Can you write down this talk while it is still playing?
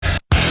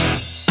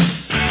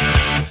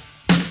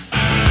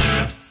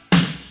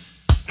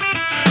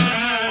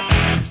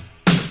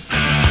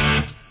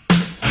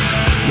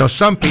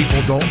Some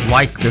people don't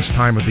like this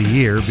time of the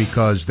year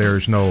because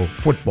there's no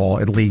football,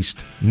 at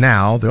least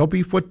now. There'll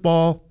be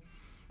football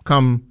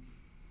come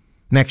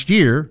next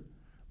year,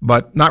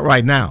 but not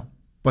right now.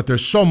 But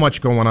there's so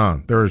much going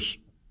on. There's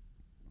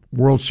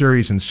World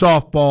Series in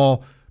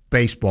softball,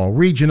 baseball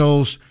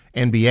regionals,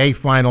 NBA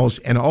finals,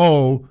 and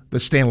the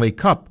Stanley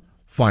Cup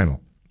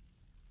final.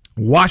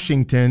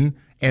 Washington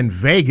and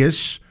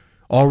Vegas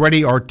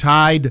already are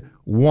tied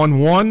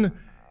 1-1.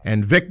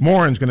 And Vic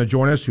Morin's going to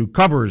join us, who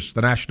covers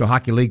the National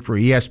Hockey League for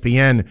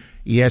ESPN,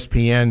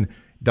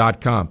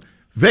 ESPN.com.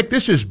 Vic,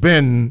 this has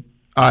been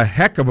a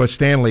heck of a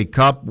Stanley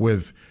Cup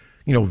with,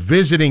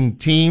 visiting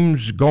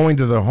teams going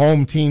to the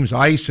home team's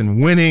ice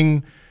and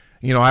winning.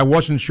 I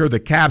wasn't sure the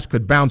Caps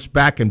could bounce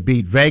back and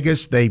beat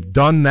Vegas. They've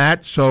done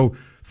that. So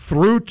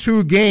through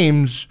 2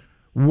 games,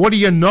 what do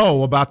you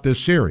know about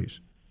this series?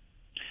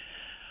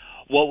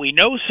 What we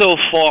know so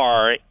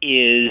far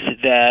is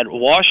that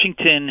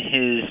Washington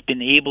has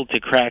been able to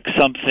crack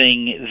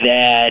something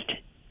that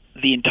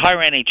the entire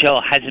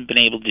NHL hasn't been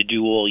able to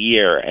do all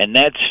year, and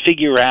that's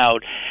figure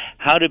out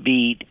how to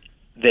beat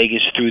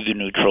Vegas through the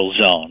neutral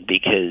zone,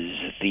 because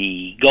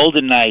the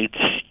Golden Knights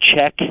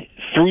check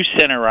through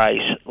center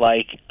ice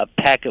like a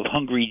pack of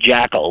hungry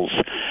jackals,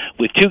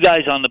 with 2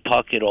 guys on the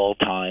puck at all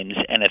times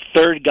and a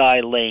third guy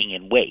laying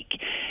in wake.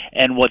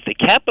 And what the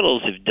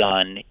Capitals have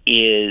done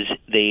is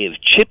they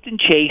have chipped and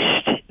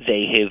chased.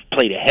 They have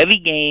played a heavy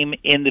game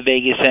in the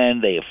Vegas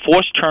end. They have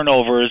forced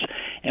turnovers.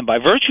 And by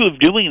virtue of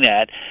doing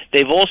that,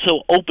 they've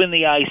also opened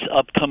the ice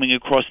up coming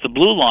across the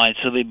blue line,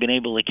 so they've been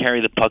able to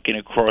carry the puck in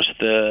across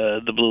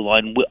the blue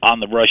line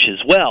on the rush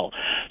as well.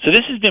 So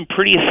this has been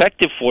pretty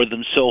effective for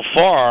them so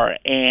far,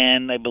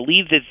 and I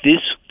believe that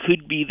this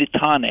could be the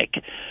tonic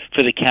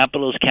for the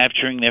Capitals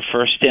capturing their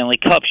first Stanley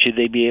Cup, should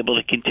they be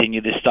able to continue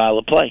this style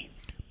of play.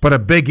 But a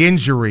big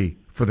injury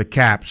for the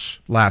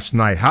Caps last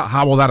night.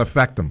 How will that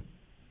affect them?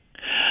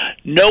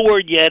 No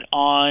word yet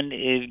on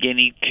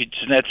Evgeny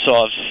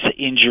Kuznetsov's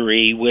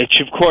injury, which,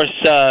 of course,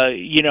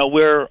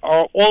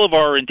 all of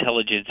our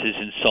intelligence is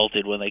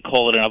insulted when they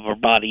call it an upper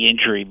body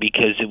injury,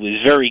 because it was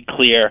very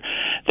clear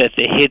that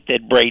the hit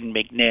that Braden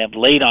McNabb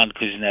laid on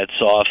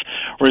Kuznetsov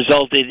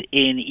resulted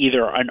in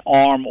either an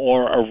arm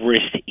or a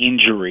wrist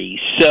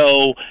injury.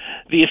 So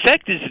the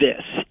effect is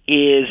this,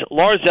 is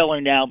Lars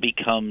Eller now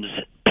becomes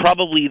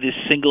probably the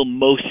single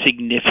most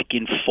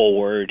significant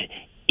forward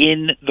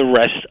in the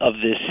rest of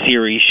this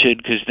series,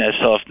 should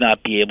Kuznetsov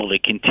not be able to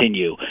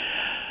continue.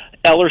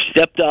 Eller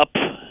stepped up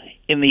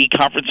in the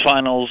conference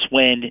finals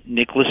when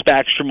Nicholas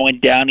Backstrom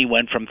went down. He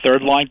went from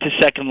third line to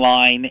second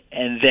line,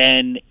 and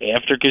then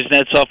after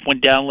Kuznetsov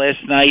went down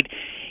last night,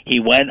 he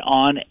went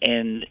on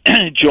and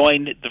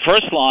joined the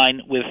first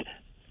line with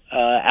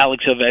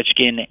Alex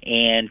Ovechkin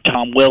and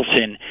Tom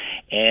Wilson,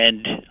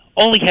 and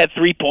only had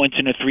 3 points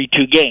in a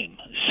 3-2 game.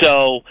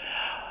 So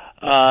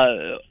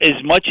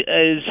as much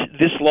as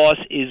this loss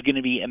is going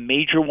to be a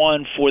major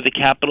one for the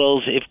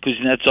Capitals if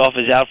Kuznetsov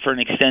is out for an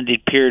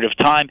extended period of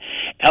time,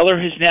 Eller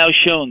has now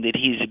shown that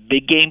he's a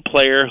big game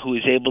player who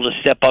is able to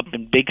step up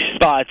in big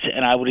spots,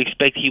 and I would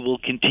expect he will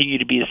continue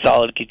to be a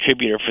solid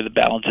contributor for the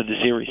balance of the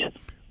series.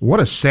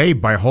 What a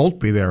save by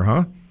Holtby there,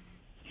 huh?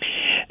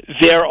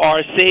 There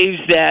are saves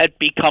that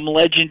become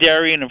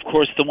legendary, and of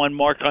course the one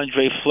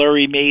Marc-Andre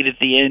Fleury made at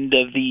the end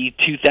of the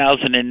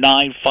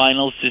 2009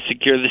 finals to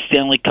secure the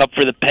Stanley Cup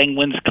for the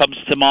Penguins comes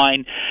to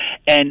mind.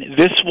 And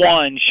this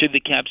one, should the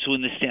Caps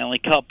win the Stanley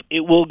Cup, it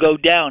will go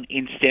down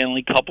in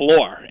Stanley Cup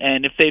lore.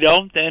 And if they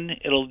don't, then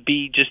it'll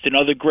be just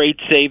another great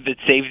save that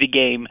saved the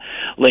game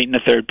late in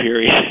the third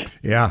period.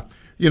 Yeah.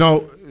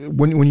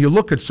 When you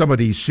look at some of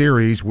these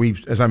series,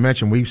 as I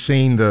mentioned, we've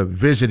seen the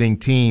visiting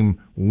team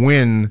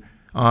win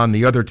on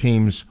the other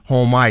team's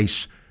home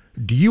ice.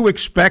 Do you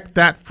expect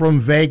that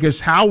from Vegas?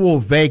 How will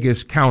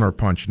Vegas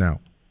counterpunch now?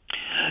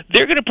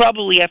 They're going to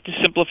probably have to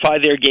simplify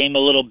their game a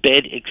little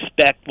bit,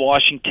 expect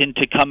Washington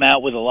to come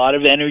out with a lot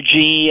of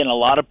energy and a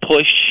lot of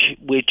push,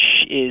 which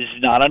is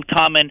not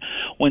uncommon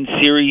when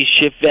series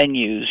shift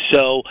venues.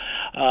 So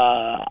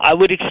I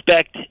would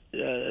expect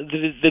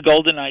the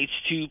Golden Knights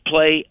to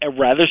play a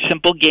rather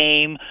simple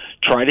game,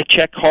 try to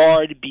check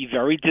hard, be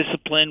very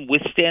disciplined,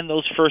 withstand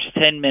those first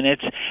 10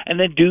 minutes, and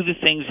then do the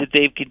things that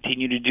they've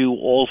continued to do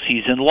all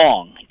season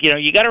long.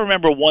 You got to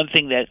remember one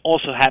thing that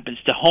also happens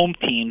to home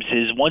teams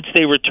is once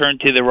they return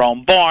to their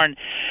own barn,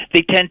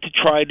 they tend to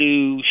try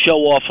to show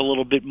off a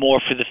little bit more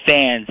for the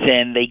fans,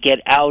 and they get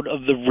out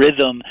of the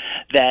rhythm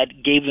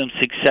that gave them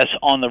success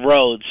on the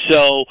road.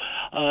 So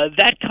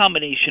that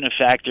combination of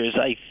factors,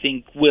 I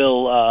think,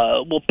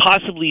 will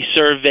possibly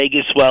serve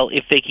Vegas well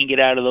if they can get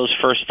out of those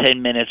first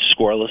 10 minutes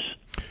scoreless.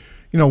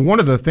 One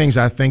of the things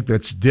I think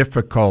that's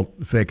difficult,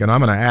 Vic, and I'm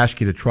going to ask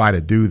you to try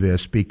to do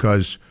this,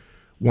 because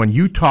when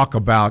you talk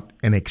about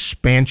an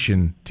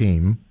expansion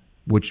team,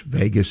 which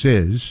Vegas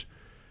is,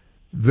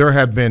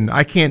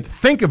 I can't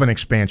think of an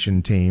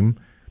expansion team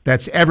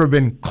that's ever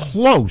been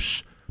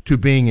close to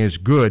being as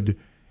good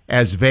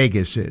as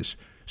Vegas is.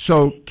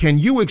 So can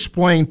you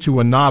explain to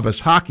a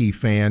novice hockey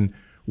fan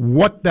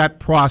what that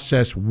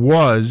process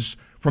was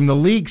from the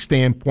league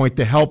standpoint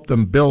to help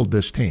them build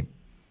this team?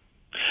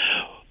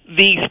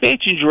 The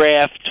expansion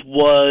draft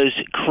was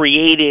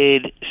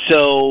created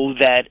so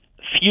that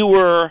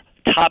fewer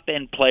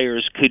top-end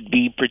players could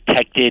be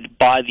protected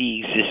by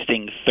the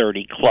existing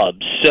 30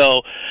 clubs.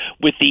 So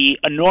with the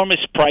enormous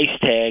price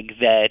tag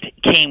that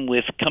came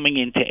with coming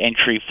into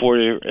entry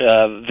for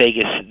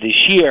Vegas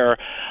this year,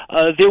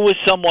 there was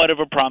somewhat of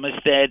a promise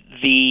that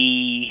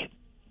the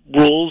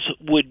rules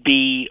would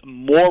be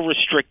more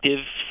restrictive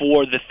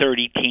for the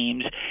 30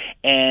 teams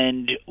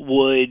and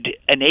would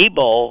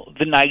enable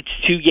the Knights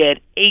to get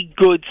a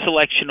good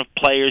selection of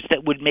players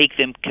that would make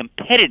them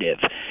competitive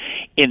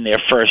in their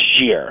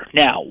first year.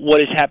 Now, what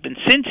has happened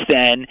since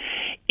then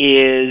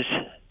is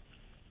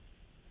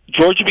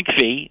George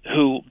McPhee,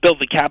 who built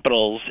the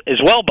Capitals as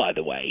well, by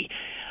the way,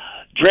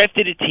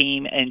 drafted a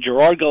team, and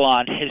Gerard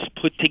Gallant has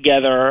put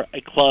together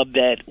a club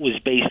that was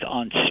based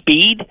on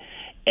speed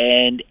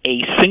and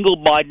a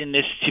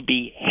single-mindedness to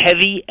be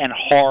heavy and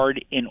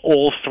hard in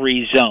all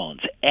three zones.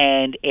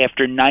 And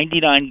after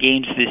 99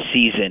 games this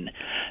season,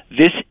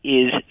 this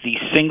is the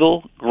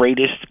single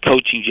greatest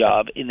coaching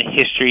job in the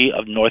history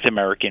of North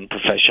American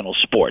professional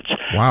sports.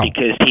 Wow.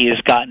 Because he has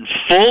gotten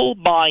full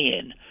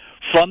buy-in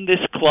from this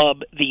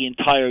club the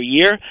entire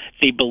year.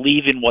 They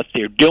believe in what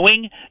they're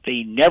doing.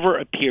 They never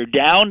appear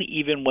down,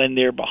 even when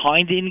they're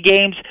behind in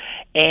games.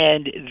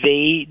 And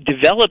they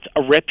developed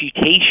a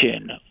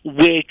reputation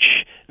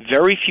which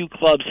very few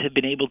clubs have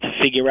been able to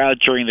figure out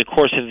during the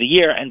course of the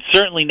year, and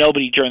certainly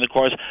nobody during the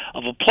course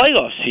of a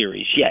playoff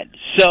series yet.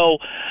 So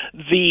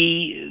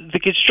the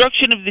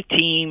construction of the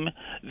team,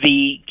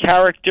 the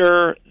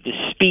character, the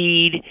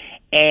speed,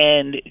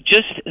 and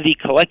just the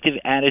collective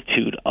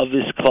attitude of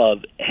this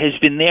club has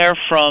been there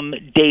from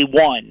day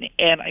one.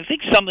 And I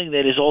think something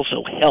that has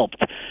also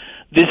helped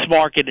this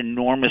market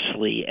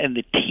enormously, and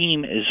the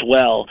team as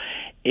well,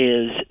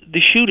 is the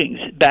shootings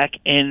back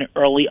in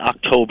early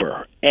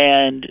October.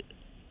 And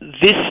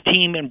this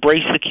team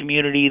embraced the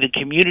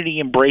community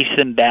embraced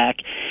them back,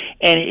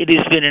 and it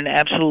has been an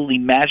absolutely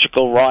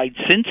magical ride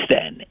since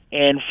then.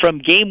 And from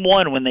game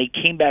one, when they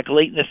came back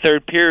late in the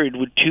third period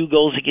with 2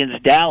 goals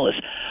against Dallas,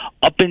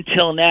 up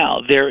until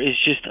now, there is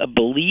just a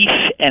belief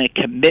and a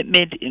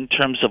commitment in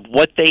terms of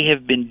what they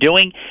have been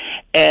doing.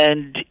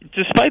 And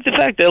despite the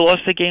fact they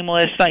lost the game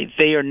last night,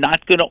 they are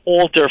not going to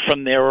alter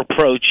from their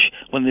approach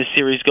when this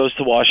series goes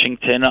to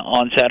Washington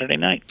on Saturday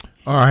night.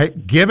 All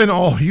right. Given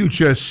all you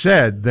just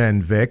said,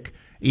 then, Vic,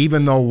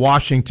 even though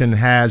Washington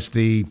has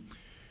the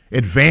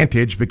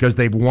advantage because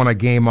they've won a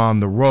game on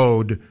the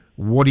road,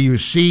 what do you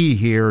see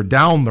here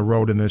down the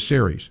road in this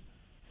series?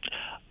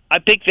 I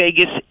picked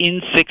Vegas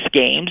in 6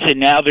 games, and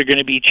now they're going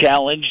to be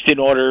challenged in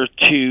order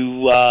to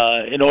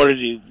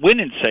win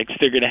in 6.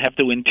 They're going to have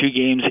to win 2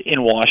 games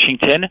in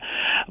Washington.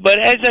 But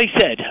as I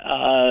said,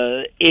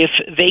 if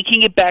they can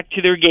get back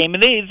to their game,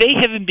 and they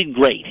haven't been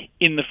great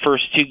in the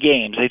first 2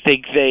 games. I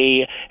think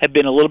they have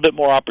been a little bit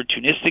more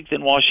opportunistic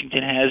than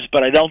Washington has,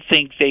 but I don't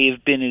think they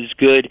have been as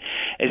good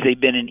as they've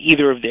been in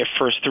either of their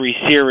first 3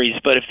 series.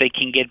 But if they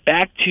can get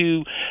back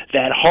to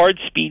that hard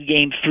speed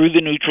game through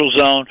the neutral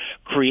zone,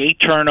 create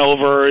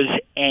turnovers,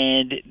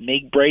 and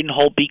make Braden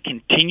Holtby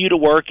continue to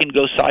work and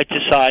go side to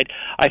side,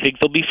 I think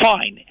they'll be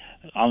fine.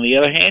 On the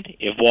other hand,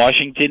 if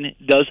Washington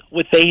does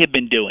what they have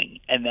been doing,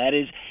 and that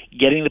is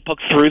getting the puck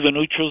through the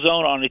neutral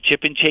zone on a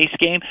chip and chase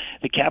game,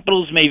 the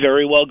Capitals may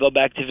very well go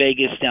back to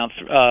Vegas down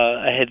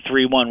ahead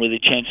 3-1 with a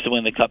chance to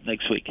win the Cup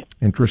next week.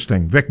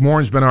 Interesting. Vic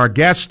Morin's been our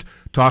guest,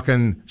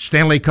 talking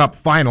Stanley Cup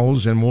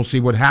Finals, and we'll see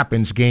what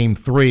happens Game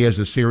 3 as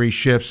the series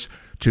shifts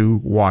to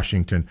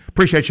Washington.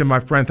 Appreciate you, my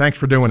friend. Thanks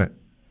for doing it.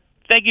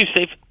 Thank you,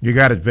 Steve. You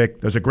got it,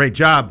 Vic. Does a great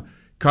job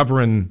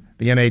covering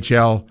the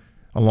NHL,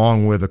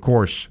 along with, of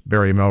course,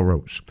 Barry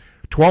Melrose.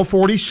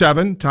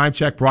 12:47, time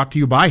check brought to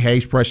you by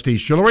Hayes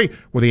Prestige Jewelry,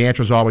 where the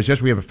answer is always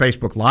yes. We have a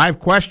Facebook Live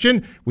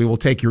question. We will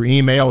take your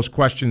emails,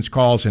 questions,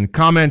 calls, and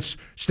comments.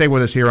 Stay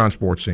with us here on Sports Scene.